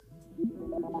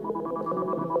Hi,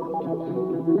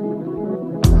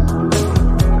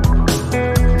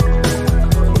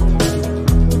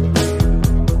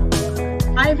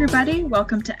 everybody.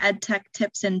 Welcome to EdTech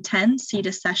Tips in 10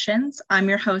 CETA Sessions. I'm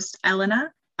your host,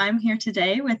 Elena. I'm here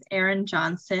today with Aaron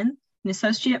Johnson, an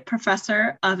Associate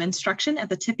Professor of Instruction at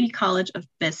the Tippie College of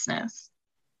Business.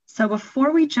 So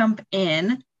before we jump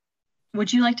in,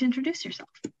 would you like to introduce yourself?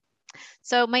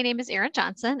 So my name is Aaron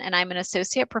Johnson, and I'm an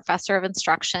Associate Professor of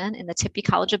Instruction in the Tippie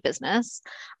College of Business.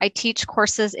 I teach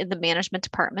courses in the Management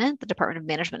Department, the Department of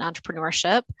Management and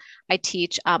Entrepreneurship. I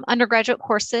teach undergraduate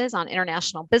courses on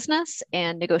international business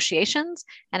and negotiations,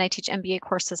 and I teach MBA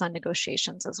courses on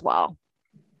negotiations as well.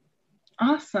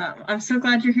 Awesome. I'm so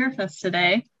glad you're here with us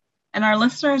today. And our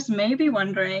listeners may be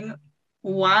wondering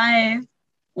why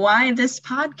this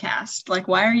podcast? Like,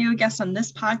 why are you a guest on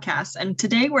this podcast? And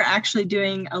today we're actually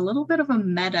doing a little bit of a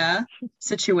meta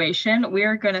situation. We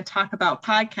are going to talk about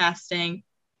podcasting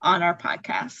on our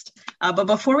podcast. But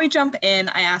before we jump in,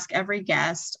 I ask every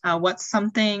guest, what's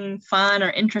something fun or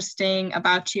interesting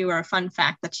about you or a fun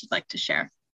fact that you'd like to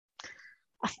share?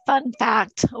 A fun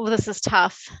fact. Oh, this is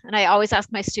tough. And I always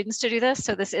ask my students to do this.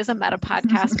 So this is a meta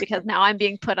podcast because now I'm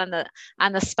being put on the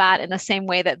spot in the same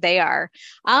way that they are.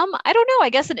 I don't know.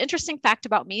 I guess an interesting fact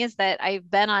about me is that I've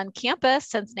been on campus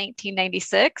since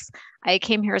 1996. I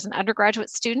came here as an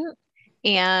undergraduate student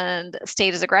and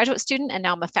stayed as a graduate student. And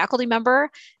now I'm a faculty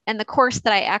member. And the course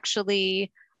that I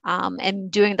actually am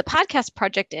doing the podcast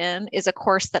project in is a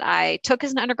course that I took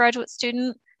as an undergraduate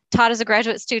student, taught as a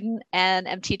graduate student, and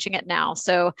am teaching it now.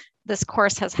 So this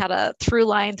course has had a through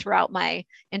line throughout my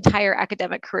entire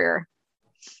academic career.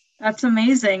 That's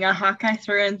amazing. A Hawkeye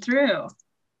through and through.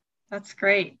 That's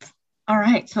great. All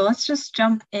right, so let's just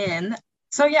jump in.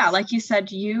 So yeah, like you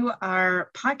said, you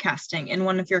are podcasting in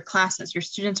one of your classes. Your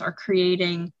students are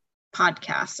creating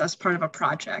podcasts as part of a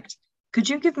project. Could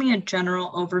you give me a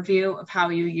general overview of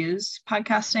how you use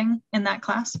podcasting in that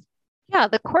class? Yeah,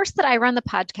 the course that I run the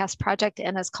podcast project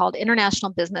in is called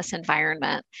International Business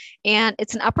Environment, and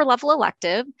it's an upper level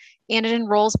elective, and it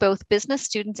enrolls both business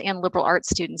students and liberal arts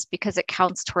students because it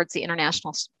counts towards the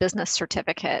International Business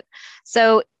Certificate.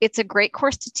 So it's a great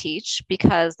course to teach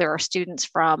because there are students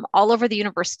from all over the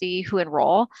university who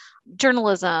enroll: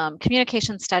 journalism,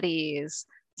 communication studies,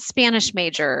 Spanish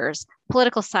majors,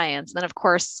 political science, and then of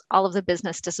course, all of the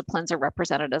business disciplines are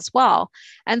represented as well.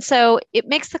 And so it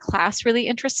makes the class really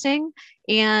interesting.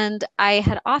 And I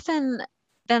had often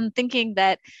been thinking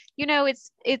that,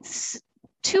 it's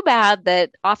too bad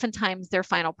that oftentimes their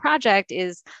final project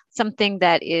is something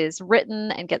that is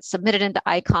written and gets submitted into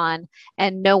ICON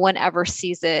and no one ever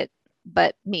sees it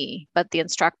but me, but the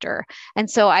instructor.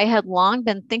 And so I had long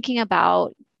been thinking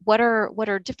about what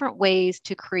are different ways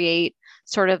to create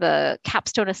sort of a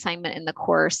capstone assignment in the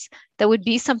course that would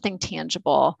be something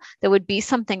tangible, that would be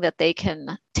something that they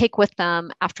can take with them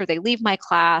after they leave my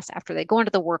class, after they go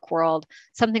into the work world,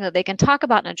 something that they can talk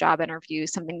about in a job interview,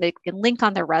 something they can link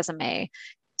on their resume.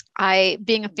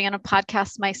 Being a fan of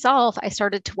podcasts myself, I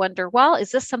started to wonder, well,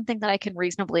 is this something that I can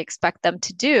reasonably expect them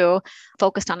to do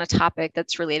focused on a topic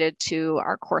that's related to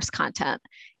our course content?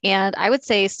 And I would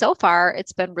say so far,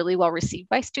 it's been really well received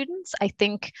by students. I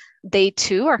think they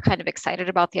too are kind of excited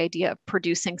about the idea of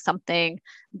producing something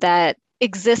that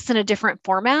exists in a different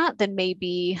format than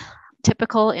maybe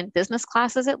typical in business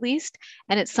classes, at least.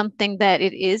 And it's something that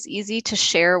it is easy to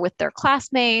share with their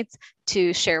classmates,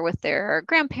 to share with their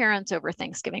grandparents over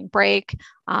Thanksgiving break,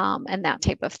 and that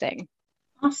type of thing.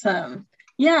 Awesome.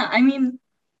 Yeah,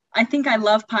 I think I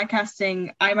love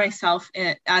podcasting. I myself,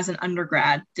 as an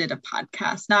undergrad, did a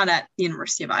podcast, not at the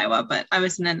University of Iowa, but I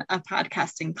was in a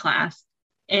podcasting class.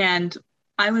 And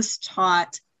I was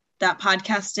taught that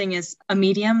podcasting is a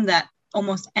medium that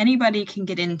almost anybody can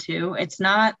get into.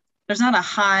 There's not a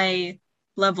high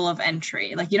level of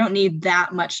entry. Like, you don't need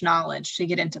that much knowledge to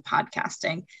get into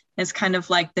podcasting. It's kind of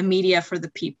like the media for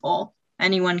the people.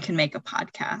 Anyone can make a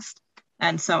podcast.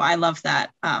 And so I love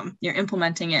that you're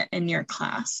implementing it in your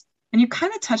class. And you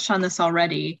kind of touched on this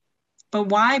already, but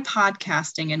why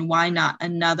podcasting and why not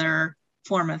another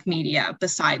form of media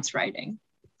besides writing?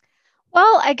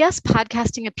 Well, I guess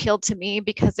podcasting appealed to me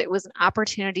because it was an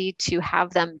opportunity to have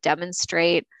them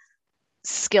demonstrate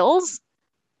skills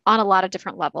on a lot of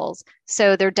different levels.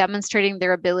 So they're demonstrating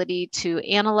their ability to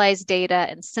analyze data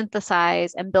and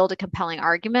synthesize and build a compelling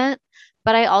argument.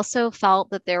 But I also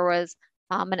felt that there was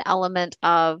an element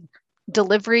of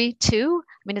delivery too.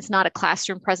 mean, it's not a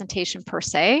classroom presentation per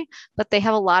se, but they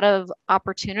have a lot of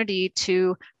opportunity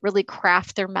to really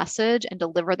craft their message and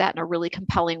deliver that in a really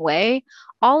compelling way,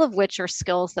 all of which are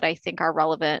skills that I think are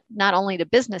relevant not only to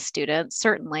business students,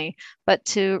 certainly, but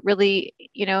to really,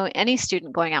 any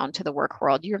student going out into the work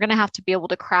world. You're going to have to be able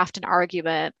to craft an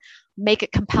argument, make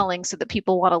it compelling so that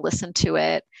people want to listen to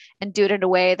it, and do it in a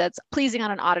way that's pleasing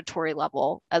on an auditory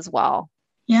level as well.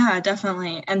 Yeah,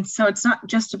 definitely. And so it's not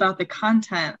just about the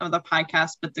content of the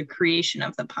podcast, but the creation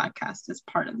of the podcast is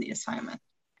part of the assignment.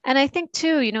 And I think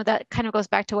too, that kind of goes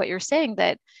back to what you're saying,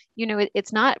 that,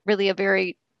 it's not really a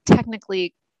very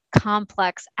technically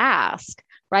complex ask,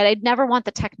 right? I'd never want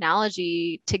the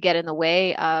technology to get in the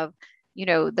way of,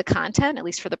 the content, at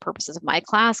least for the purposes of my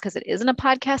class, because it isn't a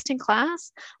podcasting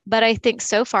class. But I think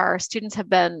so far students have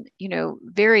been,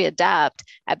 very adept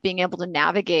at being able to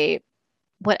navigate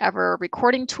whatever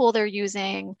recording tool they're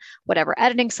using, whatever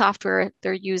editing software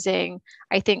they're using.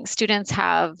 I think students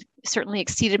have certainly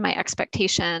exceeded my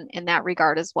expectation in that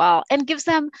regard as well, and gives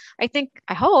them, I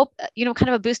hope, kind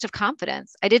of a boost of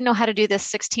confidence. I didn't know how to do this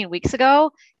 16 weeks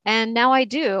ago, and now I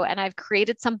do. And I've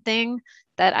created something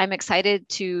that I'm excited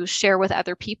to share with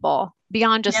other people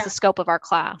beyond just the scope of our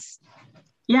class.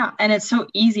 Yeah. And it's so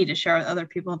easy to share with other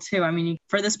people too. I mean,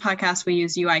 for this podcast, we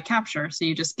use UI Capture. So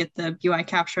you just get the UI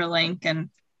Capture link and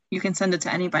you can send it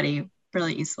to anybody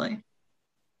really easily.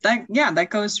 That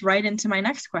goes right into my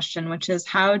next question, which is,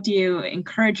 how do you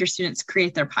encourage your students to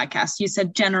create their podcast? You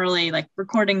said generally like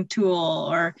recording tool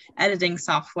or editing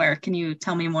software. Can you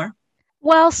tell me more?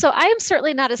 Well, so I am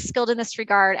certainly not as skilled in this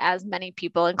regard as many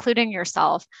people, including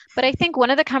yourself. But I think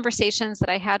one of the conversations that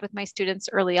I had with my students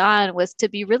early on was to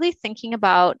be really thinking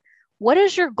about, what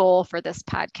is your goal for this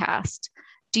podcast?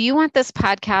 Do you want this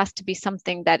podcast to be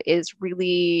something that is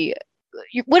really,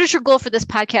 what is your goal for this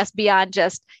podcast beyond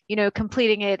just,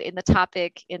 completing it in the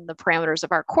topic, in the parameters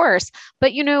of our course?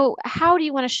 But, how do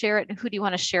you want to share it and who do you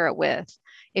want to share it with?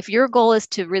 If your goal is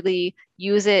to really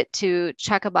use it to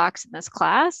check a box in this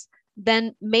class,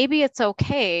 then maybe it's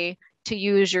okay to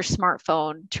use your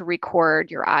smartphone to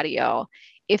record your audio.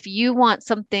 If you want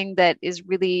something that is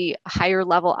really higher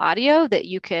level audio that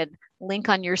you can link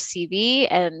on your CV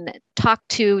and talk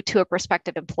to a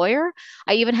prospective employer.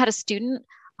 I even had a student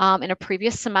in a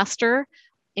previous semester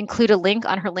include a link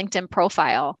on her LinkedIn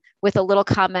profile with a little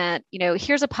comment,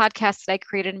 here's a podcast that I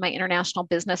created in my international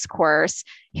business course.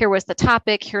 Here was the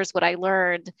topic. Here's what I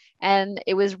learned. And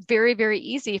it was very, very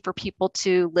easy for people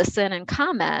to listen and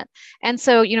comment. And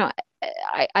so,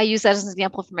 I use that as an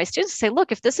example for my students to say,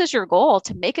 look, if this is your goal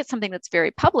to make it something that's very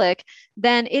public,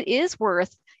 then it is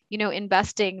worth,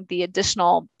 investing the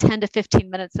additional 10 to 15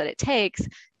 minutes that it takes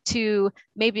to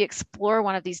maybe explore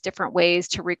one of these different ways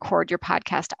to record your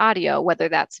podcast audio, whether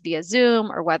that's via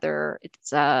Zoom or whether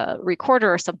it's a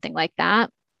recorder or something like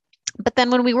that. But then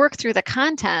when we work through the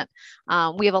content,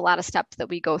 we have a lot of steps that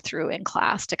we go through in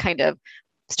class to kind of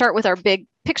start with our big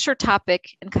picture topic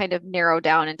and kind of narrow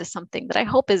down into something that I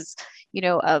hope is,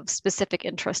 of specific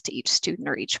interest to each student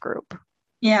or each group.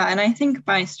 Yeah, and I think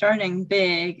by starting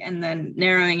big and then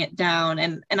narrowing it down,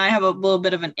 and I have a little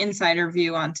bit of an insider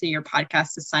view onto your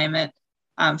podcast assignment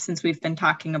since we've been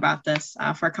talking about this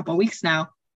for a couple of weeks now.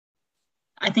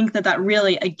 I think that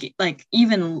really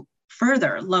even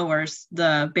further lowers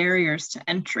the barriers to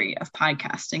entry of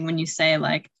podcasting when you say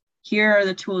here are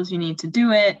the tools you need to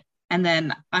do it, and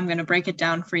then I'm going to break it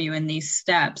down for you in these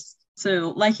steps.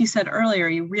 So like you said earlier,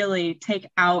 you really take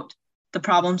out the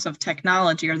problems of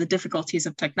technology or the difficulties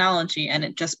of technology, and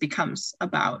it just becomes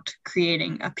about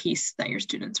creating a piece that your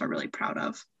students are really proud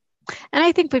of. And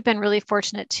I think we've been really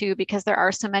fortunate too, because there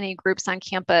are so many groups on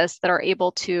campus that are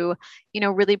able to,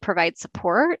 really provide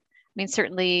support. I mean,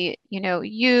 certainly,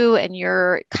 you and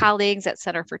your colleagues at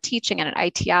Center for Teaching and at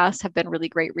ITS have been really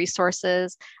great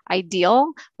resources.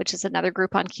 Ideal, which is another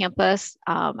group on campus,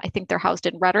 I think they're housed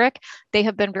in Rhetoric. They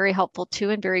have been very helpful too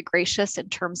and very gracious in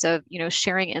terms of,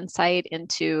 sharing insight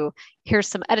into here's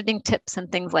some editing tips and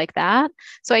things like that.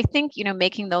 So I think,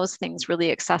 making those things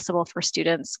really accessible for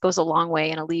students goes a long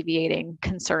way in alleviating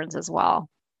concerns as well.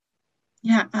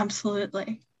 Yeah,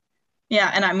 absolutely. Yeah.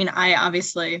 And I mean, I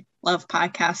obviously love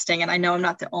podcasting, and I know I'm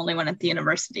not the only one at the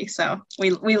university. So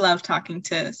we love talking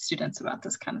to students about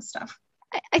this kind of stuff.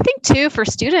 I think too, for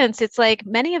students, it's like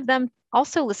many of them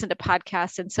also listen to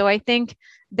podcasts. And so I think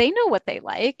they know what they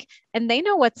like and they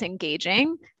know what's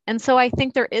engaging. And so I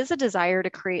think there is a desire to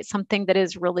create something that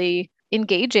is really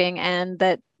engaging and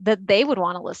that they would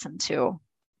want to listen to.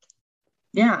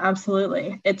 Yeah,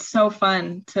 absolutely. It's so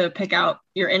fun to pick out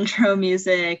your intro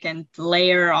music and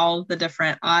layer all the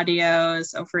different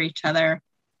audios over each other.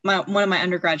 one of my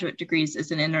undergraduate degrees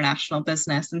is in international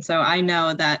business. And so I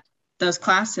know that those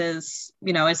classes,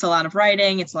 it's a lot of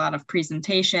writing, it's a lot of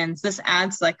presentations. This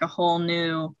adds like a whole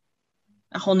new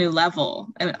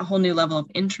level of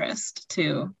interest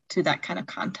to that kind of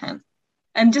content.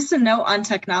 And just a note on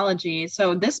technology.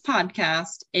 So this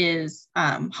podcast is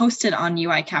hosted on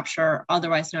UI Capture,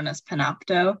 otherwise known as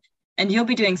Panopto. And you'll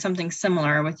be doing something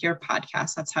similar with your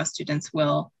podcast. That's how students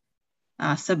will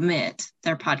submit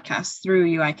their podcasts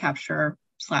through UI Capture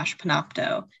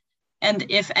 /Panopto. And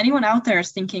if anyone out there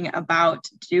is thinking about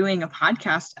doing a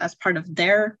podcast as part of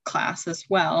their class as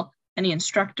well, any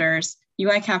instructors,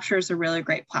 UI Capture is a really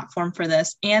great platform for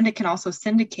this. And it can also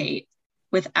syndicate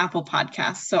with Apple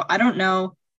Podcasts. So I don't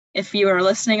know if you are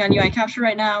listening on UI Capture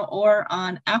right now or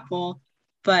on Apple,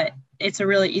 but it's a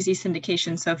really easy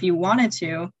syndication. So if you wanted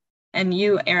to, and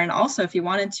you, Erin, also, if you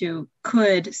wanted to,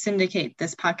 could syndicate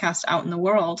this podcast out in the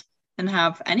world and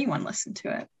have anyone listen to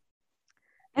it.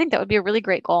 I think that would be a really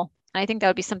great goal. I think that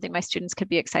would be something my students could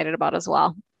be excited about as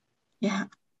well. Yeah,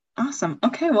 awesome.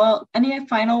 Okay, well, any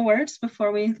final words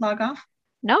before we log off?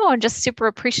 No, I'm just super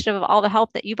appreciative of all the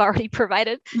help that you've already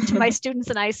provided to my students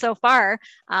and I so far.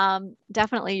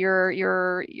 Definitely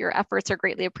your efforts are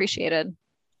greatly appreciated.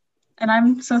 And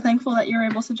I'm so thankful that you're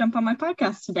able to jump on my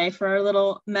podcast today for our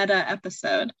little meta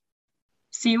episode.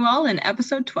 See you all in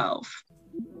episode 12.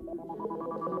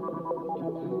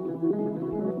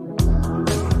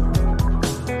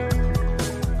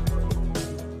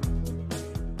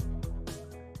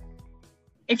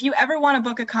 If you ever want to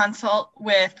book a consult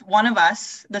with one of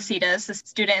us, the SITAs, the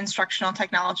Student Instructional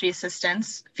Technology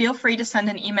Assistants, feel free to send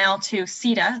an email to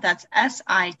SITA, that's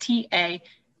SITA,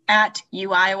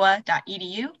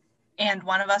 @uiowa.edu, and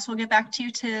one of us will get back to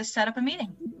you to set up a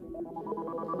meeting.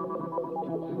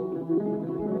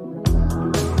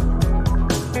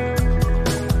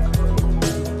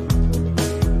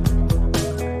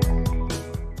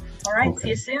 All right,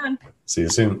 okay. See you soon. See you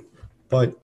soon. Bye.